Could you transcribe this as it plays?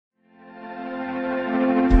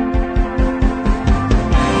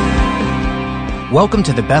Welcome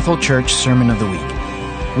to the Bethel Church Sermon of the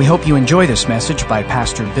Week. We hope you enjoy this message by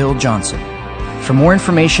Pastor Bill Johnson. For more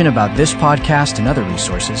information about this podcast and other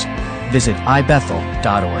resources, visit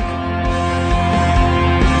ibethel.org.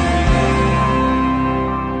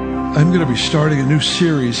 I'm going to be starting a new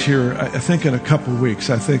series here, I think in a couple of weeks.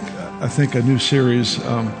 I think a new series.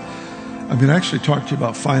 I'm going to actually talk to you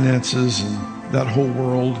about finances and that whole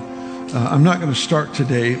world. I'm not going to start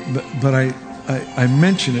today, but I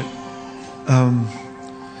mention it.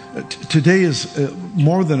 Today is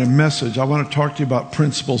more than a message. I want to talk to you about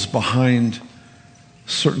principles behind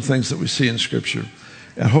certain things that we see in Scripture.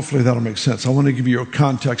 And hopefully that'll make sense. I want to give you a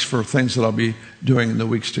context for things that I'll be doing in the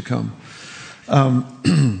weeks to come.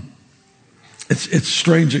 It's a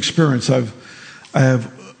strange experience. I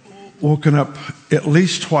have woken up at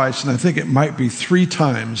least twice, and I think it might be 3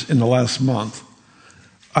 times in the last month.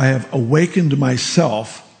 I have awakened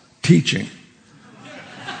myself teaching.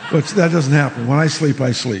 But that doesn't happen. When I sleep,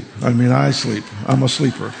 I sleep. I sleep. I'm a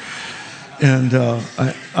sleeper. And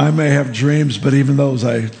I may have dreams, but even those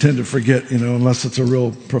I tend to forget, unless it's a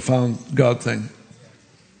real profound God thing.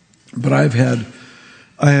 But I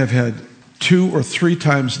have had 2 or 3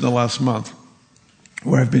 times in the last month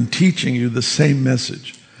where I've been teaching you the same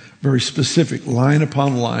message, very specific, line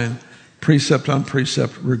upon line, precept on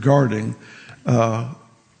precept regarding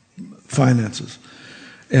finances.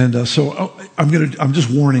 And so I'm just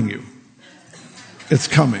warning you. It's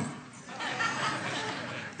coming.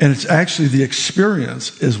 And it's actually the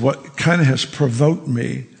experience is what kind of has provoked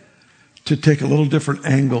me to take a little different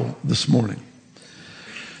angle this morning.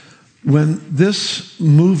 When this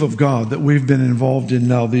move of God that we've been involved in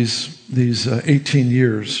now these 18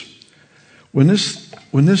 years, when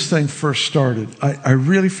this thing first started, I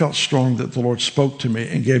really felt strong that the Lord spoke to me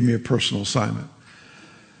and gave me a personal assignment.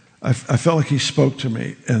 I felt like he spoke to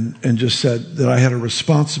me and just said that I had a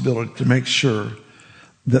responsibility to make sure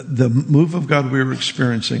that the move of God we were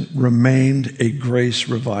experiencing remained a grace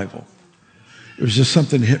revival. It was just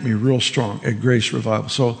something that hit me real strong, a grace revival.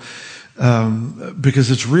 So,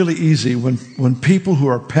 because it's really easy when people who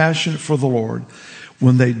are passionate for the Lord,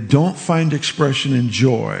 when they don't find expression in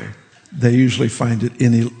joy, they usually find it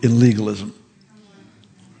in legalism.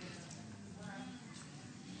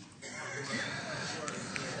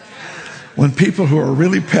 When people who are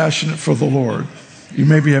really passionate for the Lord, you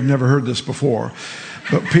maybe have never heard this before,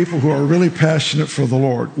 but people who are really passionate for the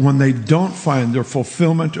Lord, when they don't find their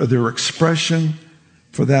fulfillment or their expression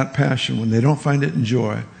for that passion, when they don't find it in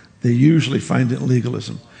joy, they usually find it in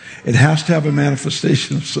legalism. It has to have a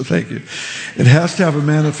manifestation, so thank you. It has to have a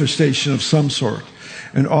manifestation of some sort.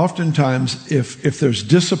 And oftentimes, if there's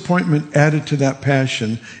disappointment added to that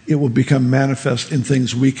passion, it will become manifest in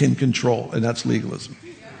things we can control, and that's legalism.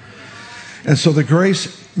 And so the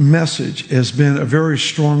grace message has been a very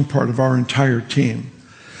strong part of our entire team.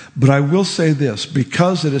 But I will say this,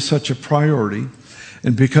 because it is such a priority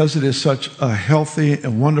and because it is such a healthy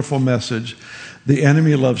and wonderful message, the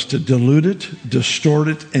enemy loves to dilute it, distort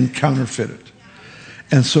it, and counterfeit it.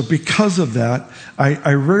 And so because of that,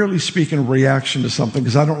 I rarely speak in reaction to something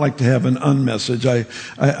because I don't like to have an unmessage. I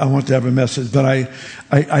want to have a message. But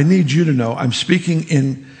I need you to know I'm speaking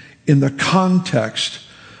in the context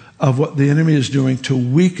of what the enemy is doing to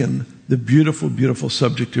weaken the beautiful, beautiful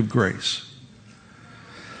subject of grace.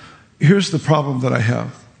 Here's the problem that I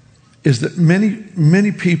have, is that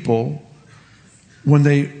many people, when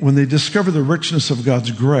they discover the richness of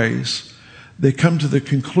God's grace, they come to the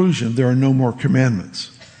conclusion there are no more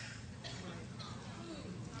commandments.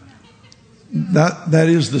 That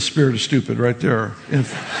is the spirit of stupid right there.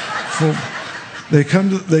 They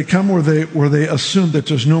come where they assume that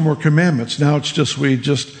there's no more commandments. Now it's just we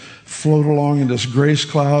just float along in this grace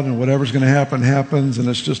cloud, and whatever's going to happen happens, and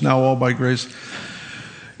it's just now all by grace.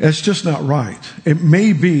 It's just not right. It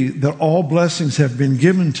may be that all blessings have been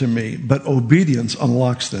given to me, but obedience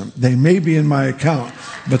unlocks them. They may be in my account,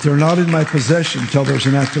 but they're not in my possession until there's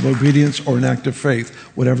an act of obedience or an act of faith,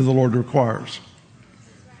 whatever the Lord requires.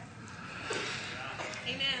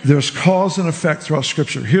 There's cause and effect throughout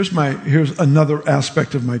Scripture. Here's another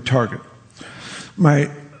aspect of my target.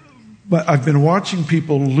 But I've been watching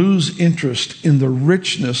people lose interest in the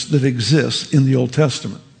richness that exists in the Old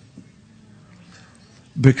Testament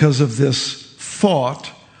because of this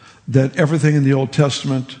thought that everything in the Old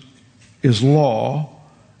Testament is law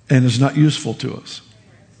and is not useful to us.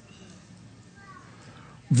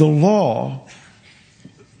 The law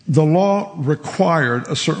required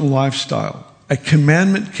a certain lifestyle. A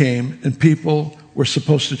commandment came and people were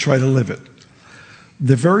supposed to try to live it.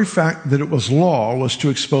 The very fact that it was law was to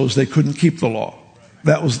expose they couldn't keep the law.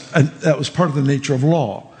 That was part of the nature of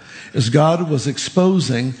law, is God was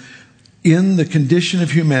exposing in the condition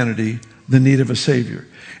of humanity the need of a Savior.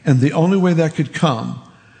 And the only way that could come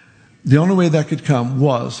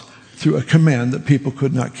was through a command that people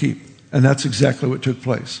could not keep. And that's exactly what took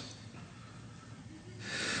place.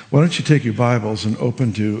 Why don't you take your Bibles and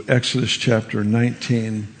open to Exodus chapter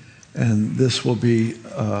 19, and this will be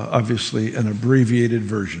obviously an abbreviated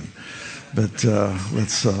version, but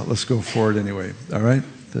let's go for it anyway. All right,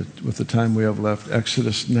 with the time we have left,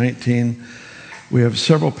 Exodus 19. We have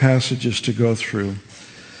several passages to go through.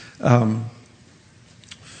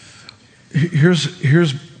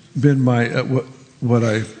 Here's been my what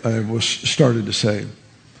I was started to say.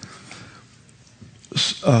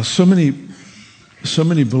 So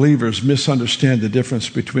many believers misunderstand the difference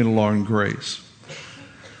between law and grace.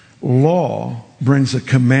 Law brings a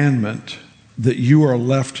commandment that you are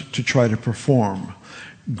left to try to perform.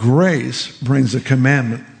 Grace brings a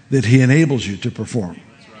commandment that He enables you to perform.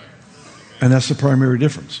 And that's the primary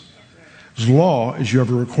difference. Law is you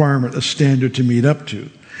have a requirement, a standard to meet up to.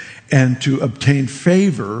 And to obtain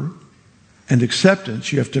favor and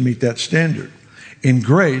acceptance, you have to meet that standard. In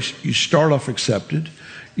grace, you start off accepted,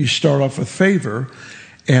 you start off with favor,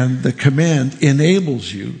 and the command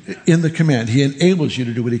enables you. In the command, He enables you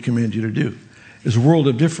to do what He commands you to do. There's a world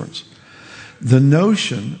of difference. The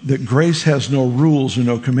notion that grace has no rules or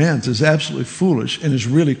no commands is absolutely foolish and is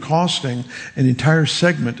really costing an entire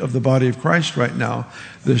segment of the body of Christ right now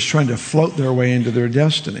that is trying to float their way into their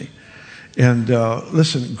destiny. And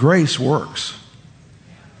listen, grace works.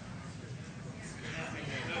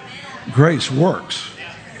 Grace works.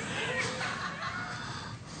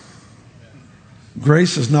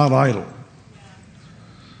 Grace is not idle.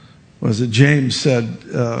 Was it James said,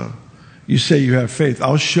 you say you have faith.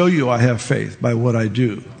 I'll show you I have faith by what I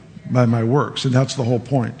do, by my works. And that's the whole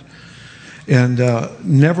point. And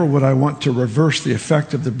never would I want to reverse the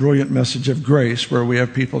effect of the brilliant message of grace where we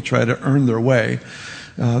have people try to earn their way.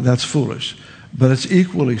 That's foolish. But it's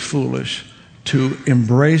equally foolish to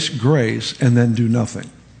embrace grace and then do nothing.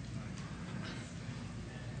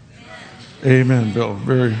 Amen, Bill.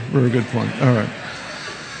 Very, very good point. All right.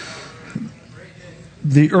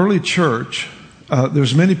 The early church,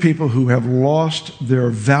 there's many people who have lost their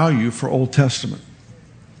value for Old Testament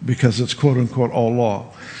because it's quote unquote all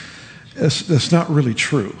law. That's not really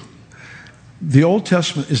true. The Old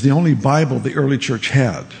Testament is the only Bible the early church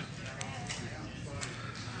had.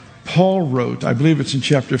 Paul wrote, I believe it's in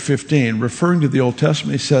chapter 15, referring to the Old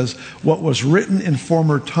Testament, he says, what was written in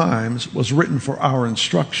former times was written for our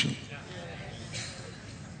instruction.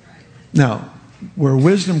 Now, where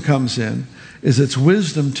wisdom comes in is it's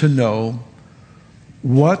wisdom to know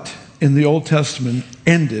what in the Old Testament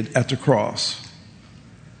ended at the cross.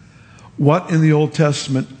 What in the Old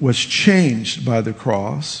Testament was changed by the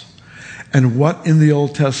cross, and what in the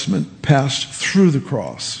Old Testament passed through the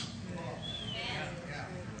cross.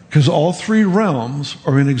 Because all three realms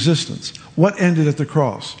are in existence. What ended at the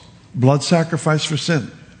cross? Blood sacrifice for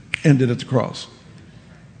sin ended at the cross.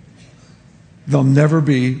 There'll never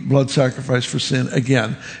be blood sacrifice for sin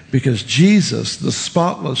again because Jesus, the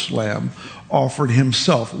spotless Lamb, offered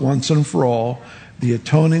Himself once and for all the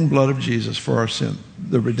atoning blood of Jesus for our sin,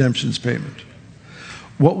 the redemption's payment.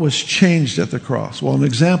 What was changed at the cross? Well, an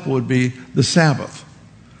example would be the Sabbath.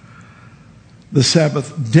 The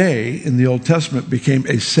Sabbath day in the Old Testament became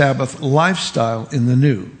a Sabbath lifestyle in the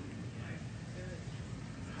New.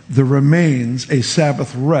 There remains a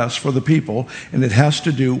Sabbath rest for the people, and it has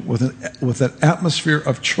to do with an atmosphere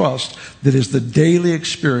of trust that is the daily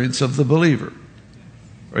experience of the believer.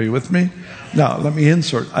 Are you with me? Now, let me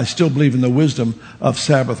insert. I still believe in the wisdom of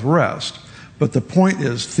Sabbath rest, but the point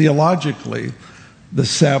is, theologically, the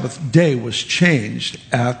Sabbath day was changed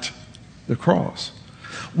at the cross.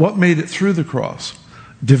 What made it through the cross?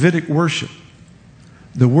 Davidic worship.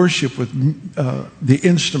 The worship with the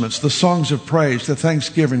instruments, the songs of praise, the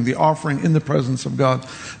thanksgiving, the offering in the presence of God.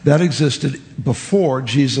 That existed before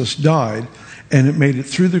Jesus died, and it made it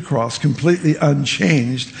through the cross completely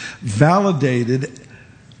unchanged, validated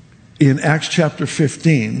in Acts chapter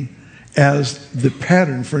 15 as the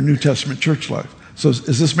pattern for New Testament church life. So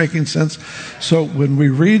is this making sense? So when we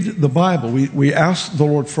read the Bible, we ask the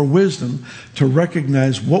Lord for wisdom to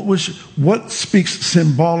recognize what speaks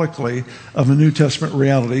symbolically of a New Testament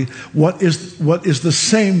reality, what is the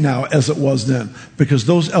same now as it was then, because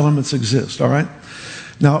those elements exist, all right?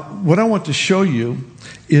 Now, what I want to show you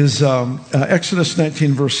is Exodus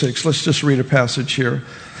 19, verse 6. Let's just read a passage here.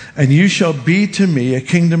 And you shall be to me a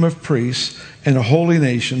kingdom of priests and a holy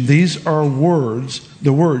nation. These are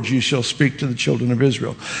the words you shall speak to the children of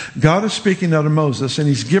Israel. God is speaking out of Moses, and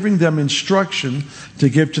he's giving them instruction to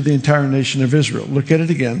give to the entire nation of Israel. Look at it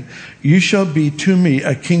again. You shall be to me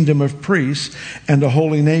a kingdom of priests and a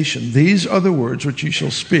holy nation. These are the words which you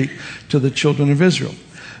shall speak to the children of Israel.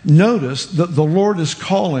 Notice that the Lord is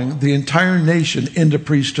calling the entire nation into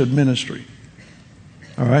priesthood ministry.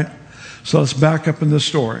 All right? So let's back up in the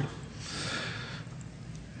story.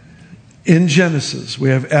 In Genesis, we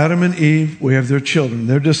have Adam and Eve, we have their children,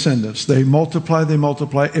 their descendants. They multiply.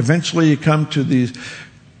 Eventually you come to the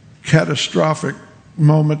catastrophic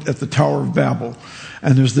moment at the Tower of Babel,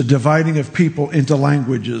 and there's the dividing of people into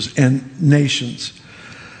languages and nations.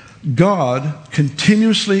 God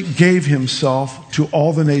continuously gave himself to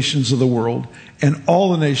all the nations of the world, and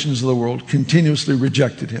all the nations of the world continuously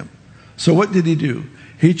rejected him. So what did he do?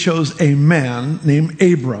 He chose a man named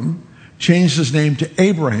Abram, changed his name to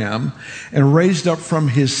Abraham, and raised up from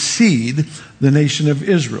his seed the nation of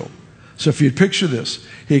Israel. So if you picture this,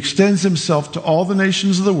 he extends himself to all the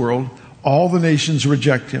nations of the world. All the nations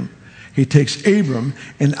reject him. He takes Abram,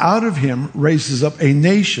 and out of him raises up a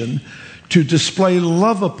nation to display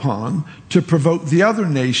love upon, to provoke the other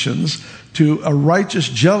nations to a righteous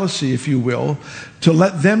jealousy, if you will, to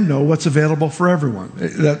let them know what's available for everyone.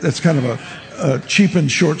 That's kind of a cheap and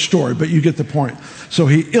short story, but you get the point. So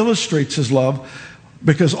he illustrates his love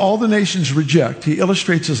because all the nations reject. He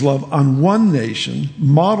illustrates his love on one nation,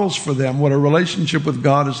 models for them what a relationship with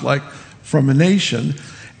God is like from a nation,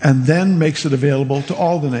 and then makes it available to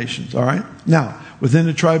all the nations. All right? Now, within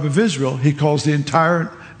the tribe of Israel, he calls the entire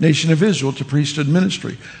nation of Israel to priesthood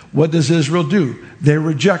ministry. What does Israel do? They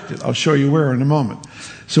reject it. I'll show you where in a moment.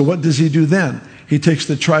 So what does he do then? He takes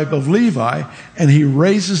the tribe of Levi and he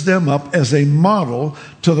raises them up as a model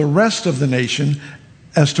to the rest of the nation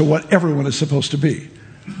as to what everyone is supposed to be.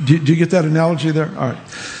 Do you get that analogy there? All right.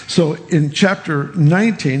 So in chapter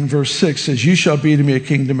 19, verse 6 says, you shall be to me a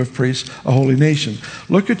kingdom of priests, a holy nation.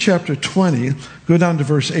 Look at chapter 20, go down to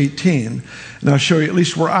verse 18, and I'll show you at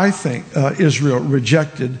least where I think Israel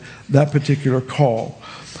rejected that particular call.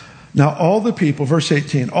 Now all the people, verse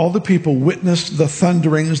 18, all the people witnessed the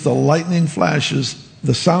thunderings, the lightning flashes,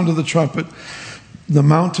 the sound of the trumpet, the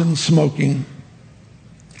mountain smoking.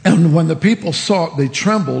 And when the people saw it, they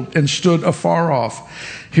trembled and stood afar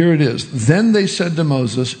off. Here it is. Then they said to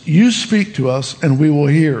Moses, you speak to us and we will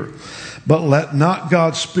hear, but let not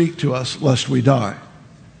God speak to us lest we die.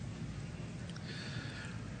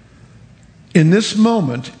 In this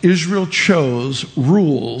moment, Israel chose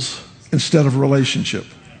rules instead of relationship.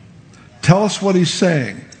 Tell us what he's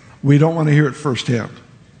saying. We don't want to hear it firsthand.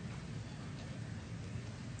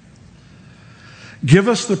 Give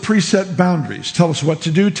us the preset boundaries. Tell us what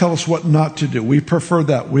to do. Tell us what not to do. We prefer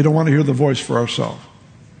that. We don't want to hear the voice for ourselves.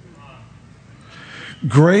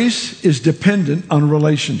 Grace is dependent on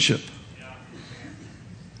relationship.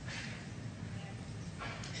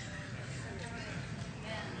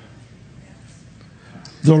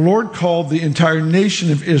 The Lord called the entire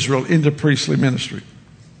nation of Israel into priestly ministry.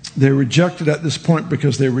 They rejected at this point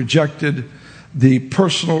because they rejected the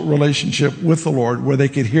personal relationship with the Lord where they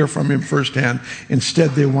could hear from him firsthand.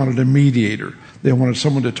 Instead, they wanted a mediator. They wanted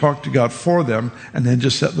someone to talk to God for them and then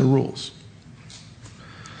just set the rules.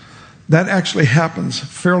 That actually happens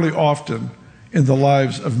fairly often in the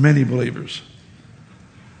lives of many believers.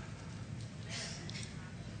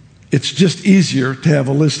 It's just easier to have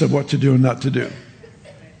a list of what to do and not to do.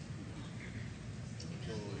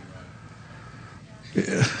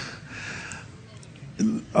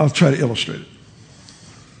 I'll try to illustrate it.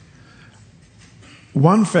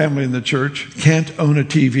 One family in the church can't own a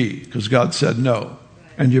TV because God said no,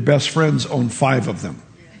 and your best friends own 5 of them.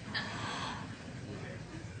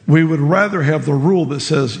 We would rather have the rule that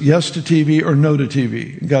says yes to TV or no to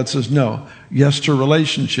TV. And God says no, yes to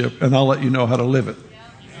relationship, and I'll let you know how to live it.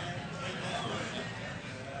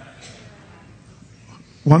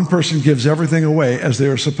 One person gives everything away as they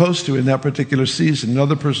are supposed to in that particular season.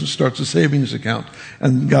 Another person starts a savings account,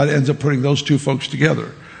 and God ends up putting those 2 folks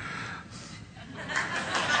together.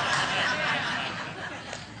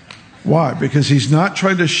 Why? Because he's not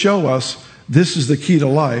trying to show us this is the key to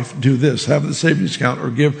life. Do this, have the savings account, or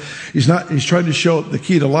give. He's trying to show the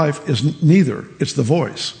key to life is neither. It's the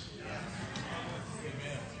voice.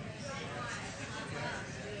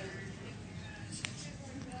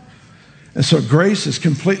 And so grace is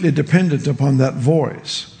completely dependent upon that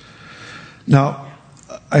voice. Now,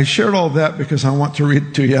 I shared all that because I want to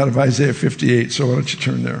read to you out of Isaiah 58. So why don't you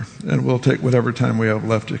turn there? And we'll take whatever time we have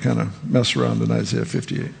left to kind of mess around in Isaiah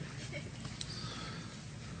 58.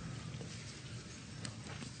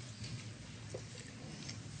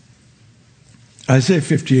 Isaiah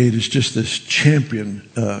 58 is just this champion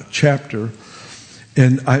chapter.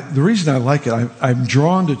 And the reason I like it, I'm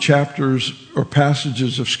drawn to chapters or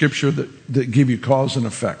passages of Scripture that give you cause and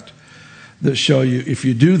effect, that show you if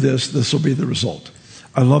you do this, this will be the result.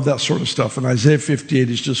 I love that sort of stuff. And Isaiah 58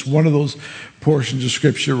 is just one of those portions of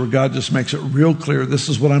Scripture where God just makes it real clear, this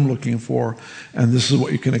is what I'm looking for, and this is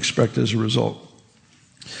what you can expect as a result.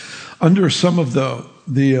 Under some of the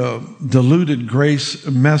diluted grace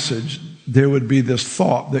message, there would be this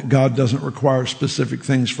thought that God doesn't require specific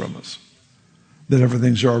things from us, that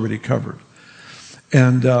everything's already covered.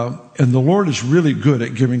 And the Lord is really good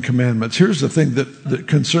at giving commandments. Here's the thing that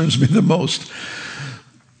concerns me the most.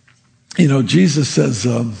 You know, Jesus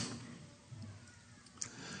said,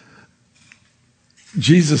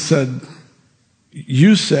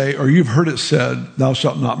 you say, or you've heard it said, thou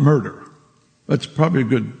shalt not murder. That's probably a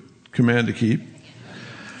good command to keep.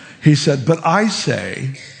 He said, but I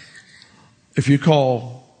say, if you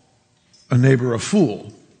call a neighbor a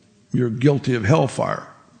fool, you're guilty of hellfire.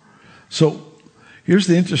 So here's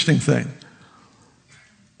the interesting thing.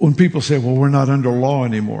 When people say, well, we're not under law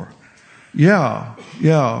anymore. Yeah.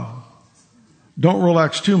 Don't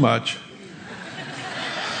relax too much.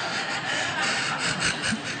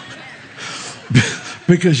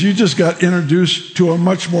 Because you just got introduced to a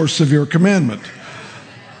much more severe commandment.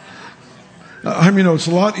 It's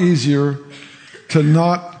a lot easier to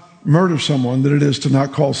not murder someone than it is to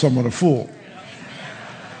not call someone a fool.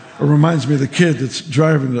 It reminds me of the kid that's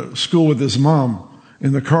driving to school with his mom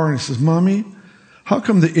in the car, and he says, Mommy, how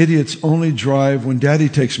come the idiots only drive when Daddy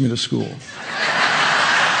takes me to school?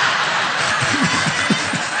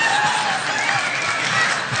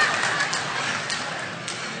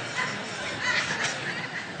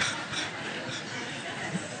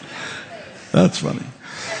 That's funny.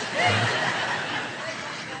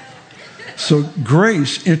 So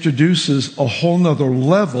grace introduces a whole nother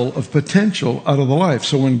level of potential out of the life.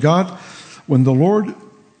 So when the Lord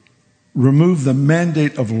removed the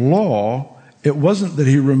mandate of law, it wasn't that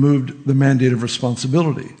he removed the mandate of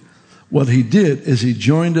responsibility. What he did is he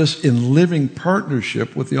joined us in living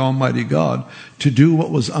partnership with the Almighty God to do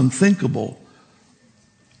what was unthinkable,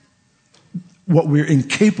 what we're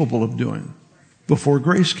incapable of doing before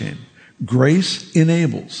grace came. Grace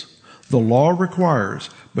enables. The law requires,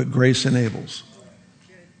 but grace enables.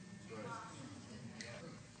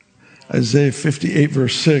 Isaiah 58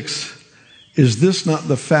 verse 6, is this not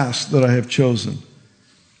the fast that I have chosen?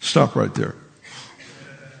 Stop right there.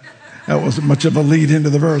 That wasn't much of a lead into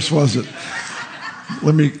the verse, was it?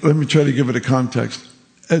 Let me try to give it a context.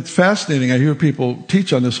 It's fascinating. I hear people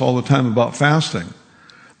teach on this all the time about fasting.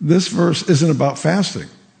 This verse isn't about fasting.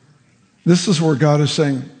 This is where God is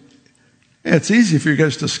saying, hey, it's easy for you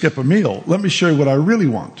guys to skip a meal. Let me show you what I really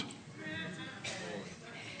want.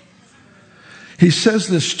 He says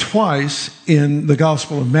this twice in the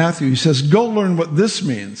Gospel of Matthew. He says, go learn what this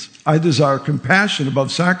means. I desire compassion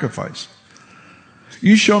above sacrifice.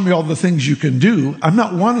 You show me all the things you can do. I'm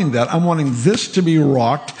not wanting that. I'm wanting this to be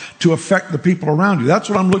rocked to affect the people around you. That's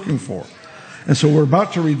what I'm looking for. And so we're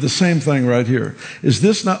about to read the same thing right here. Is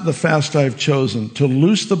this not the fast I have chosen, to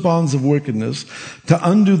loose the bonds of wickedness, to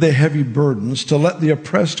undo the heavy burdens, to let the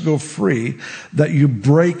oppressed go free, that you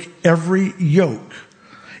break every yoke?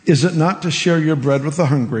 Is it not to share your bread with the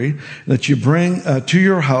hungry, that you bring to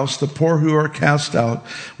your house the poor who are cast out,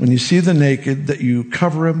 when you see the naked, that you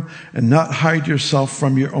cover him and not hide yourself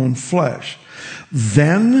from your own flesh?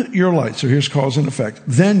 Then your light, so here's cause and effect,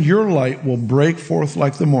 then your light will break forth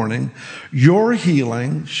like the morning. Your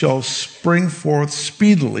healing shall spring forth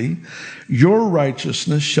speedily. Your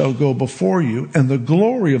righteousness shall go before you, and the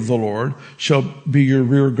glory of the Lord shall be your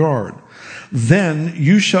rear guard. Then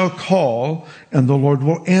you shall call, and the Lord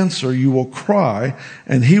will answer. You will cry,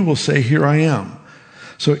 and he will say, here I am.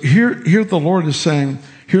 So here the Lord is saying,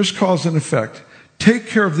 here's cause and effect. Take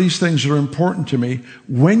care of these things that are important to me.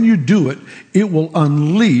 When you do it, it will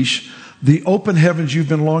unleash the open heavens you've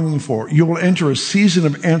been longing for. You will enter a season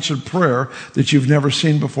of answered prayer that you've never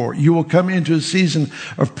seen before. You will come into a season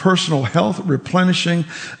of personal health, replenishing,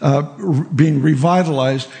 being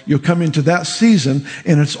revitalized. You'll come into that season,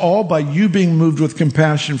 and it's all by you being moved with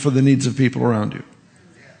compassion for the needs of people around you.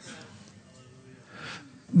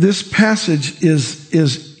 This passage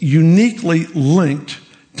is uniquely linked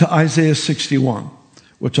to Isaiah 61,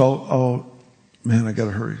 which I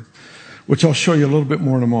gotta hurry. Which I'll show you a little bit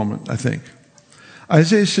more in a moment, I think.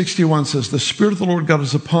 Isaiah 61 says, the Spirit of the Lord God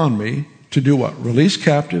is upon me to do what? Release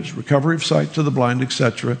captives, recovery of sight to the blind,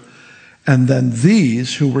 etc. And then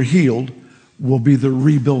these who were healed will be the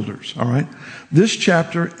rebuilders, all right? This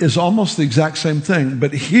chapter is almost the exact same thing,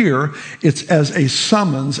 but here it's as a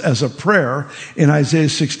summons, as a prayer. In Isaiah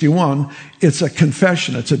 61, it's a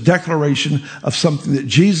confession, it's a declaration of something that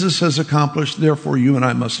Jesus has accomplished, therefore you and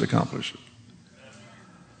I must accomplish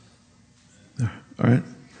it. All right?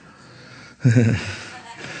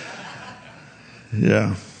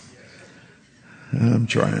 Yeah. I'm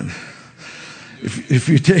trying. If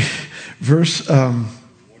you take verse 9,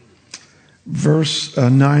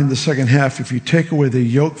 the second half, if you take away the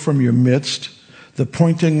yoke from your midst, the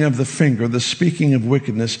pointing of the finger, the speaking of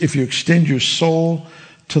wickedness, if you extend your soul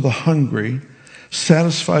to the hungry,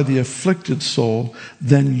 satisfy the afflicted soul,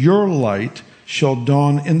 then your light shall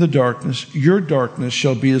dawn in the darkness. Your darkness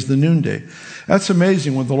shall be as the noonday. That's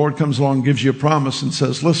amazing when the Lord comes along and gives you a promise and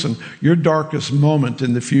says, listen, your darkest moment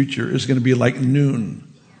in the future is going to be like noon.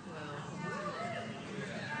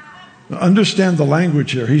 Understand the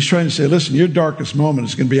language here. He's trying to say, listen, your darkest moment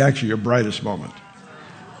is going to be actually your brightest moment.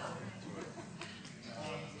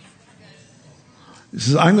 He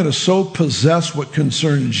says, I'm going to so possess what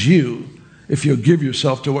concerns you if you'll give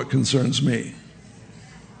yourself to what concerns me.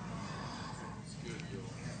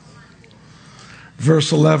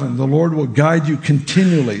 Verse 11, the Lord will guide you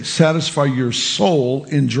continually, satisfy your soul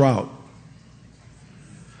in drought.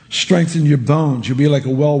 Strengthen your bones. You'll be like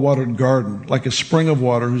a well-watered garden, like a spring of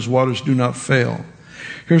water whose waters do not fail.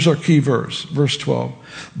 Here's our key verse, verse 12.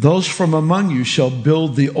 Those from among you shall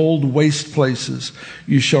build the old waste places.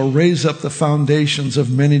 You shall raise up the foundations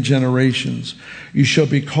of many generations. You shall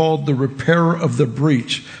be called the repairer of the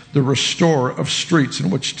breach, the restorer of streets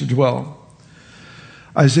in which to dwell.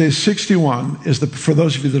 Isaiah 61 is for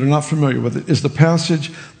those of you that are not familiar with it, is the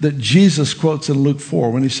passage that Jesus quotes in Luke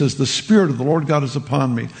 4 when he says, the Spirit of the Lord God is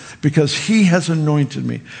upon me because he has anointed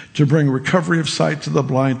me to bring recovery of sight to the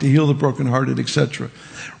blind, to heal the brokenhearted, etc.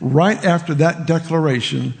 Right after that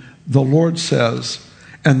declaration, the Lord says,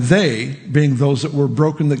 and they, being those that were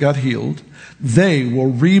broken that got healed, they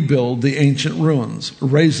will rebuild the ancient ruins,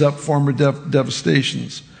 raise up former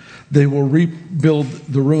devastations. They will rebuild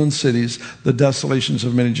the ruined cities, the desolations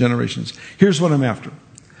of many generations. Here's what I'm after.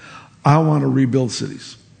 I want to rebuild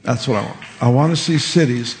cities. That's what I want. I want to see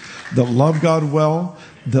cities that love God well,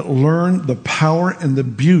 that learn the power and the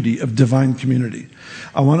beauty of divine community.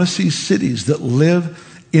 I want to see cities that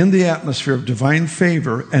live in the atmosphere of divine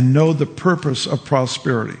favor and know the purpose of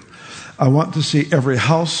prosperity. I want to see every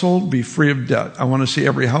household be free of debt. I want to see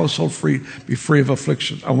every household be free of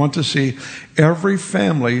affliction. I want to see every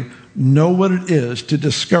family know what it is to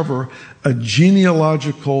discover a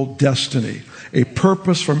genealogical destiny, a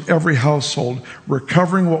purpose from every household,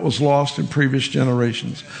 recovering what was lost in previous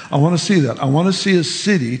generations. I want to see that. I want to see a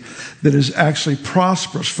city that is actually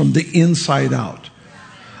prosperous from the inside out.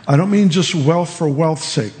 I don't mean just wealth for wealth's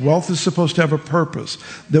sake. Wealth is supposed to have a purpose,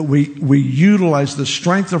 that we utilize the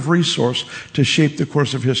strength of resource to shape the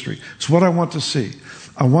course of history. It's what I want to see.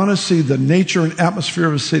 I want to see the nature and atmosphere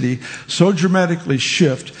of a city so dramatically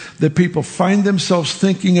shift that people find themselves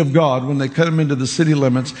thinking of God when they cut them into the city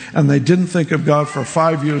limits, and they didn't think of God for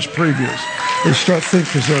 5 years previous. They start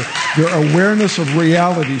thinking because their awareness of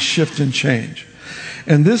reality shift and change.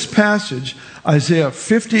 And this passage, Isaiah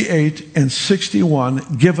 58 and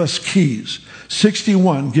 61, give us keys.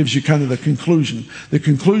 61 gives you kind of the conclusion. The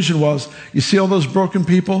conclusion was, you see all those broken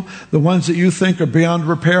people? The ones that you think are beyond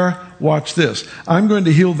repair? Watch this. I'm going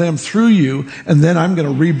to heal them through you, and then I'm going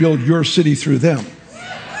to rebuild your city through them.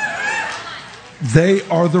 They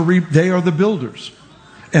are the builders.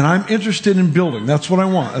 And I'm interested in building. That's what I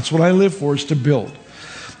want. That's what I live for, is to build.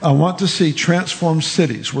 I want to see transformed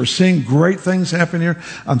cities. We're seeing great things happen here.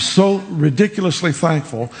 I'm so ridiculously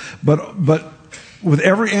thankful. But with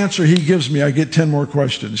every answer he gives me, I get 10 more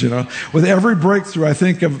questions, With every breakthrough, I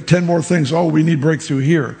think of 10 more things. Oh, we need breakthrough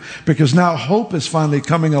here. Because now hope is finally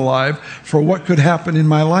coming alive for what could happen in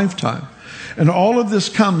my lifetime. And all of this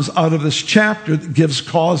comes out of this chapter that gives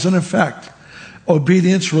cause and effect.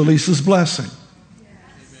 Obedience releases blessing.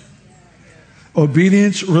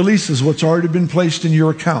 Obedience releases what's already been placed in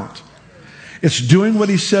your account. It's doing what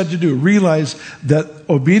he said to do. Realize that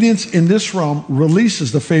obedience in this realm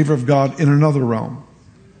releases the favor of God in another realm.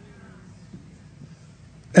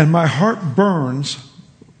 And my heart burns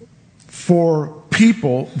for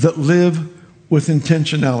people that live with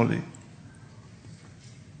intentionality.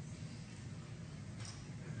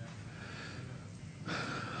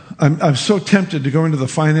 I'm so tempted to go into the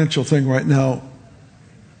financial thing right now.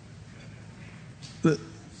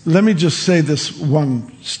 Let me just say this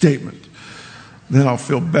one statement, then I'll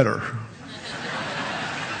feel better.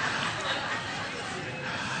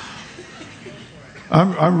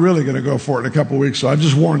 I'm really going to go for it in a couple of weeks, so I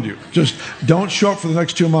just warned you. Just don't show up for the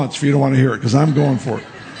next 2 months if you don't want to hear it, because I'm going for it.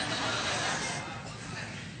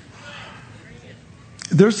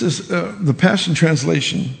 There's this, the Passion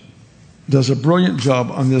Translation does a brilliant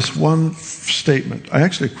job on this one statement. I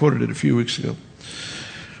actually quoted it a few weeks ago,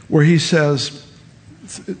 where he says,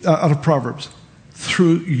 out of Proverbs,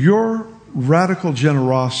 through your radical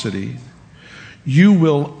generosity, you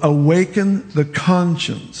will awaken the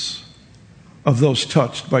conscience of those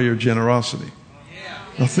touched by your generosity.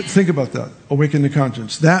 Now think about that. Awaken the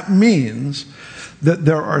conscience. That means that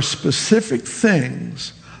there are specific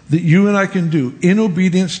things that you and I can do in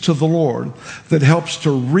obedience to the Lord that helps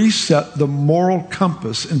to reset the moral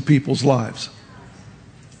compass in people's lives.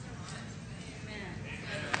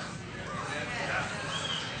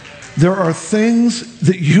 There are things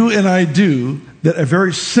that you and I do that a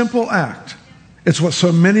very simple act. It's what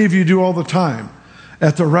so many of you do all the time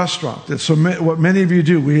at the restaurant. It's what many of you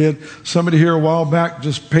do. We had somebody here a while back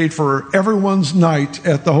just paid for everyone's night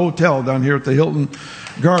at the hotel down here at the Hilton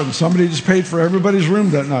Garden. Somebody just paid for everybody's room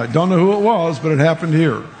that night. Don't know who it was, but it happened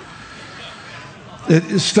here.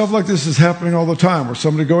 Stuff like this is happening all the time, where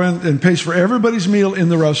somebody go in and pays for everybody's meal in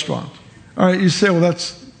the restaurant. All right, you say, well,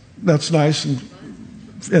 that's nice and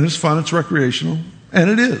it's fun, it's recreational, and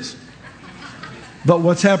it is. But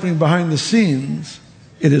what's happening behind the scenes,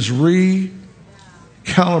 it is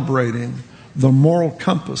recalibrating the moral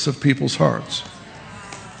compass of people's hearts.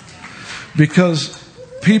 Because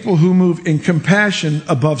people who move in compassion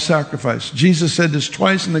above sacrifice. Jesus said this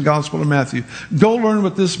twice in the Gospel of Matthew. Go learn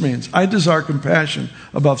what this means. I desire compassion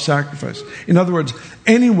above sacrifice. In other words,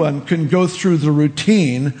 anyone can go through the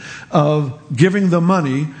routine of giving the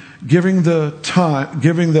money, giving the time,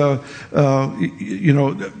 giving the,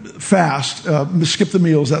 fast, skip the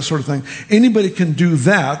meals, that sort of thing. Anybody can do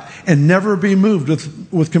that and never be moved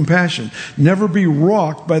with compassion. Never be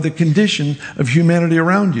rocked by the condition of humanity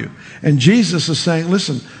around you. And Jesus is saying,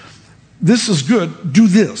 listen, this is good. Do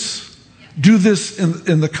this. Do this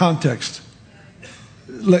in the context.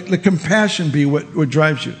 Let compassion be what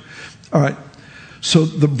drives you. All right. So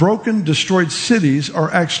the broken, destroyed cities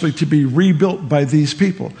are actually to be rebuilt by these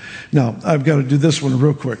people. Now, I've got to do this one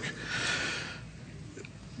real quick.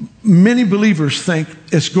 Many believers think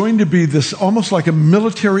it's going to be this almost like a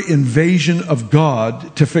military invasion of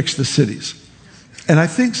God to fix the cities. And I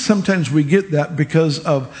think sometimes we get that because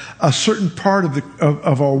of a certain part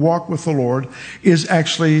of our walk with the Lord is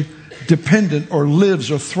actually dependent or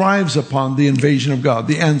lives or thrives upon the invasion of God,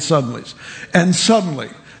 the and suddenlies. And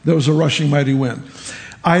suddenly, there was a rushing mighty wind.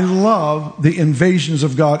 I love the invasions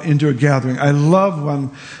of God into a gathering. I love when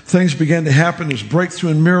things began to happen. There's breakthrough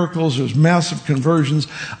and miracles. There's massive conversions.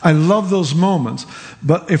 I love those moments.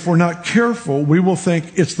 But if we're not careful, we will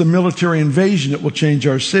think it's the military invasion that will change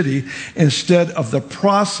our city instead of the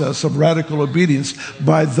process of radical obedience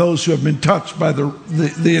by those who have been touched by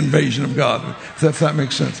the invasion of God, if that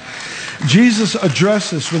makes sense. Jesus addressed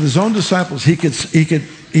this with his own disciples. He could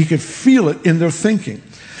feel it in their thinking.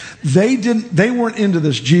 They weren't into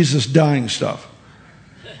this Jesus dying stuff.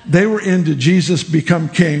 They were into Jesus become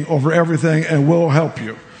king over everything, and we'll help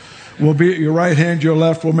you. We'll be at your right hand, your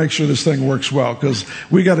left. We'll make sure this thing works well because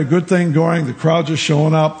we got a good thing going. The crowds are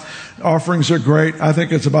showing up. Offerings are great. I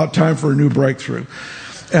think it's about time for a new breakthrough.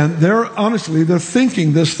 And they're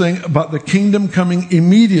thinking this thing about the kingdom coming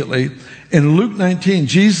immediately. In Luke 19,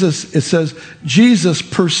 it says, Jesus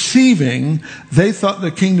perceiving they thought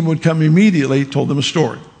the kingdom would come immediately, told them a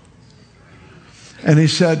story. And he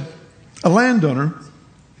said, a landowner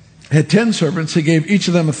had 10 servants. He gave each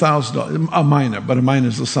of them $1,000, a mina, but a mina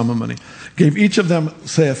is the sum of money. Gave each of them,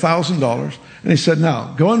 say, $1,000. And he said,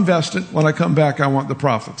 now, go invest it. When I come back, I want the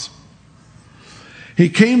profits. He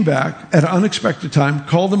came back at an unexpected time,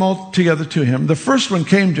 called them all together to him. The first one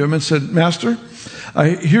came to him and said, Master,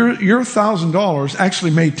 your $1,000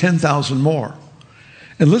 actually made 10,000 more.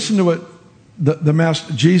 And listen to what the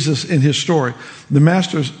master, Jesus in his story, the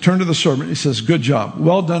master turned to the servant. He says, good job.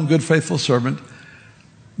 Well done, good, faithful servant.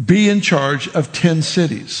 Be in charge of 10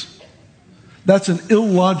 cities. That's an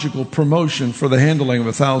illogical promotion for the handling of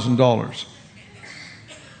 $1,000.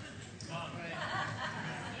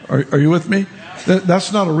 Are you with me?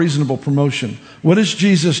 That's not a reasonable promotion. What is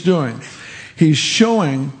Jesus doing? He's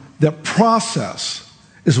showing that process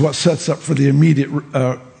is what sets up for the immediate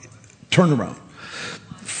turnaround.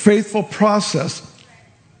 Faithful process.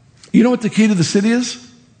 You know what the key to the city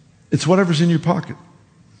is? It's whatever's in your pocket.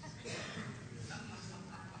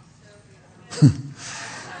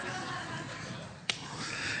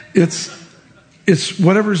 It's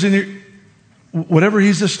whatever's in your, whatever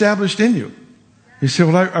he's established in you. You say,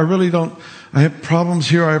 well, I really don't, I have problems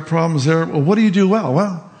here, I have problems there. Well, what do you do well?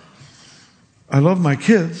 Well, I love my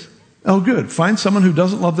kids. Oh, good. Find someone who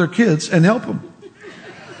doesn't love their kids and help them.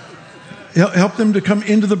 Help them to come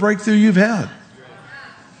into the breakthrough you've had.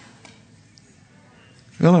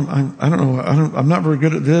 Well, I don't know. I'm not very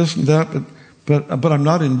good at this and that, but I'm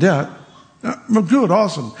not in debt. Well, good,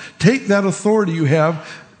 awesome. Take that authority you have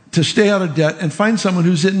to stay out of debt and find someone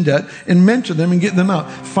who's in debt and mentor them and get them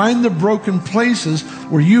out. Find the broken places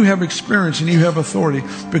where you have experience and you have authority,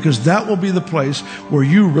 because that will be the place where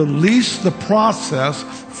you release the process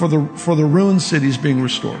for the ruined cities being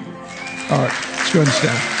restored. All right, let's go ahead and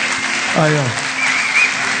stand.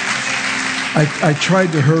 I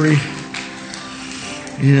tried to hurry.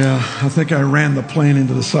 Yeah, I think I ran the plane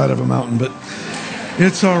into the side of a mountain, but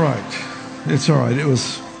it's all right. It's all right. It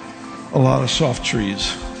was a lot of soft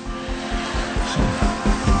trees. So.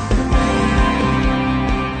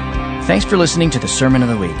 Thanks for listening to the Sermon of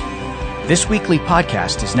the Week. This weekly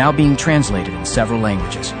podcast is now being translated in several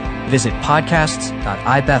languages. Visit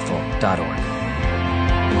podcasts.ibethel.org.